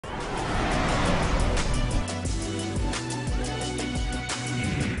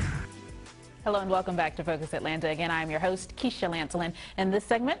Hello and welcome back to Focus Atlanta. Again, I'm your host, Keisha Lancelin. In this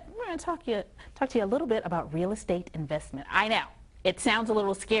segment, we're going to talk to you a little bit about real estate investment. I know, it sounds a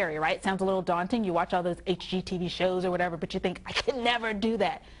little scary, right? It sounds a little daunting. You watch all those HGTV shows or whatever, but you think, I can never do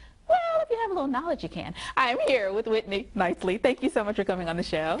that. Well, if you have a little knowledge, you can. I'm here with Whitney Nicely. Thank you so much for coming on the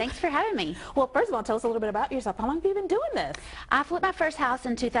show. Thanks for having me. Well, first of all, tell us a little bit about yourself. How long have you been doing this? I flipped my first house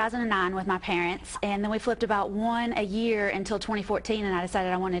in 2009 with my parents, and then we flipped about one a year until 2014, and I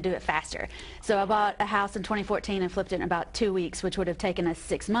decided I wanted to do it faster. So I bought a house in 2014 and flipped it in about 2 weeks, which would have taken us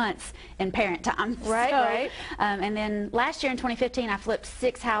 6 months in parent time. Right, right. And then last year in 2015, I flipped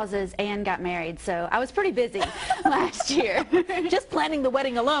 6 houses and got married, so I was pretty busy last year. Just planning the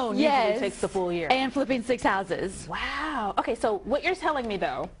wedding alone usually takes the full year. And flipping 6 houses. Wow. Okay, so what you're telling me,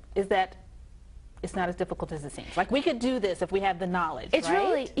 though, is that it's not as difficult as it seems. Like, we could do this if we have the knowledge, It's right?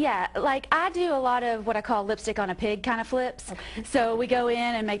 really, yeah, like I do a lot of what I call lipstick on a pig kind of flips. Okay. So we go in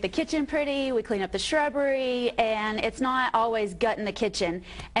and make the kitchen pretty, we clean up the shrubbery, and it's not always gutting the kitchen.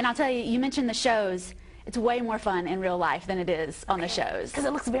 And I'll tell you, you mentioned the shows. It's way more fun in real life than it is on the shows. Because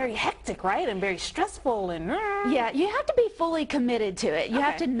it looks very hectic, right? And very stressful and... Yeah, you have to be fully committed to it. You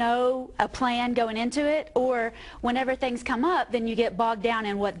have to know a plan going into it, or whenever things come up, then you get bogged down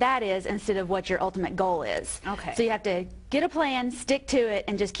in what that is instead of what your ultimate goal is. Okay. So you have to get a plan, stick to it,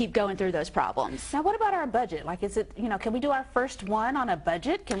 and just keep going through those problems. Now, what about our budget? Like, is it, can we do our first one on a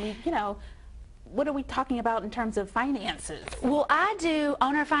budget? Can we, what are we talking about in terms of finances? Well, I do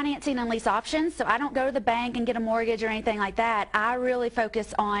owner financing and lease options, so I don't go to the bank and get a mortgage or anything like that. I really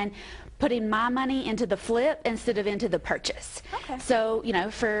focus on putting my money into the flip instead of into the purchase. Okay. So,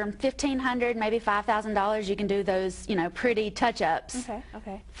 for $1,500, maybe $5,000, you can do those, pretty touch-ups,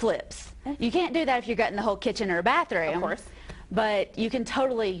 flips. You can't do that if you're gutting the whole kitchen or a bathroom. Of course. But you can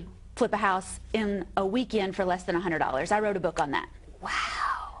totally flip a house in a weekend for less than $100. I wrote a book on that.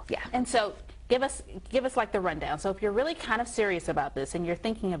 Wow. Yeah. And so give us like the rundown. So if you're really kind of serious about this and you're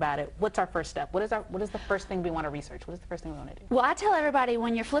thinking about it, what's our first step? What is the first thing we want to research? What is the first thing we want to do? Well, I tell everybody,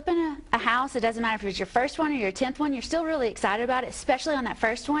 when you're flipping a house, it doesn't matter if it's your first one or your 10th one, you're still really excited about it, especially on that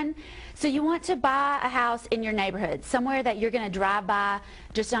first one. So you want to buy a house in your neighborhood, somewhere that you're going to drive by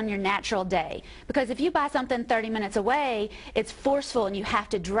just on your natural day. Because if you buy something 30 minutes away, it's forceful and you have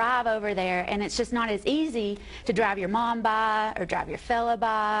to drive over there, and it's just not as easy to drive your mom by or drive your fella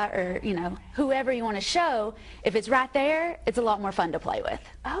by or, whoever you want to show. If it's right there, it's a lot more fun to play with.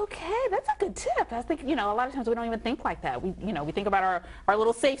 Okay, that's a good tip. I think, a lot of times we don't even think like that. We think about our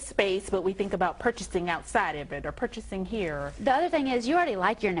little safe space, but we think about purchasing outside of it or purchasing here. The other thing is you already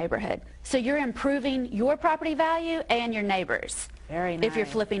like your neighborhood. So you're improving your property value and your neighbors. Very nice. If you're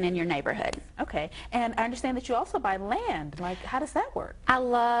flipping in your neighborhood. Okay. And I understand that you also buy land. Like, how does that work? I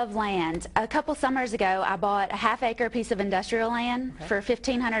love land. A couple summers ago, I bought a half-acre piece of industrial land for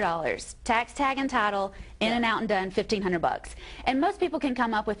 $1,500. Tax, tag, and title, in and out and done, $1,500. And most people can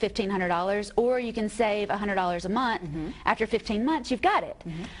come up with $1,500, or you can save $100 a month. After 15 months, you've got it.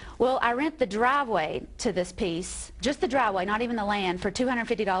 Well, I rent the driveway to this piece, just the driveway, not even the land, for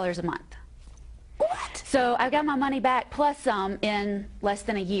 $250 a month. What? So I got my money back plus some in less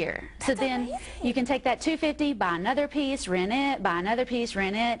than a year. So then you can take that $250, buy another piece, rent it, buy another piece,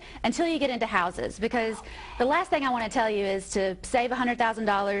 rent it, until you get into houses. Because the last thing I want to tell you is to save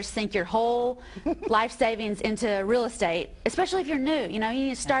 $100,000, sink your whole life savings into real estate, especially if you're new. You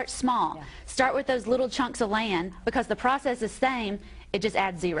need to start small. Start with those little chunks of land, because the process is the same. It just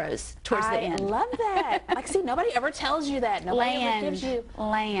adds zeros towards the end. I love that. Like, see, nobody ever tells you that. Nobody ever gives you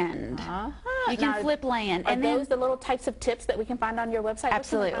land. You can flip land. Are those the little types of tips that we can find on your website?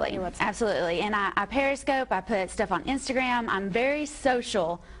 Absolutely. Absolutely. And I Periscope. I put stuff on Instagram. I'm very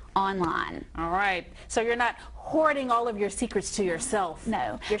social online. All right. So you're not hoarding all of your secrets to yourself.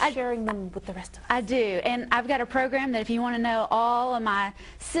 No. You're sharing them with the rest of us. I do. And I've got a program that if you want to know all of my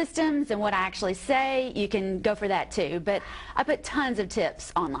systems and what I actually say, you can go for that too. But I put tons of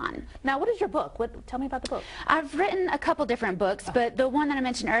tips online. Now, what is your book? Tell me about the book. I've written a couple different books, but the one that I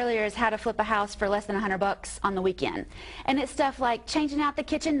mentioned earlier is How to Flip a House for Less than $100 on the Weekend. And it's stuff like changing out the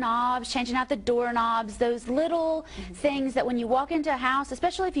kitchen knobs, changing out the door knobs, those little things that when you walk into a house,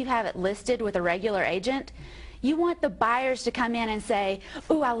 especially if you have it listed with a regular agent, you want the buyers to come in and say,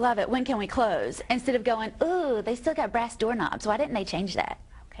 ooh, I love it, when can we close? Instead of going, ooh, they still got brass doorknobs, why didn't they change that?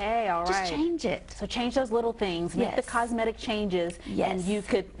 Okay, all right. Just change it. So change those little things, make the cosmetic changes, and you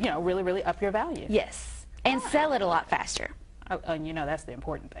could, really, really up your value. Yes, and sell it a lot faster. Oh, and that's the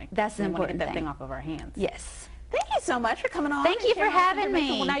important thing. That's the important thing. thing. Get that thing off of our hands. Yes. Thank you so much for coming on. Thank you for having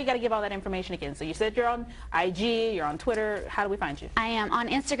me. Well, now you got to give all that information again. So you said you're on IG, you're on Twitter. How do we find you? I am on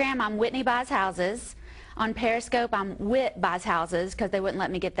Instagram. I'm Whitney Buys Houses. On Periscope, I'm Whit Buys Houses because they wouldn't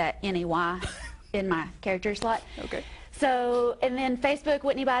let me get that NEY in my character slot. Okay. So, and then Facebook,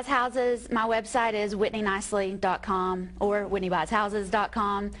 Whitney Buys Houses. My website is whitneynicely.com or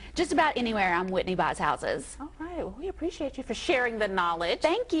whitneybuysHouses.com. Just about anywhere I'm Whitney Buys Houses. All right. Well, we appreciate you for sharing the knowledge.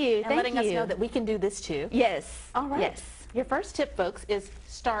 Thank you. And letting us know that we can do this too. Yes. All right. Yes. Your first tip, folks, is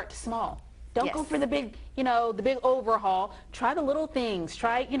start small. Don't Yes. go for the big, the big overhaul. Try the little things.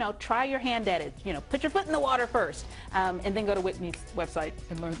 Try your hand at it. Put your foot in the water first, and then go to Whitney's website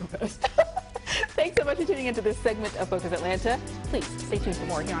and learn the rest. Thanks so much for tuning into this segment of Focus Atlanta. Please stay tuned for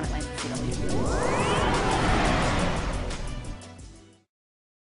more here on Atlanta CW.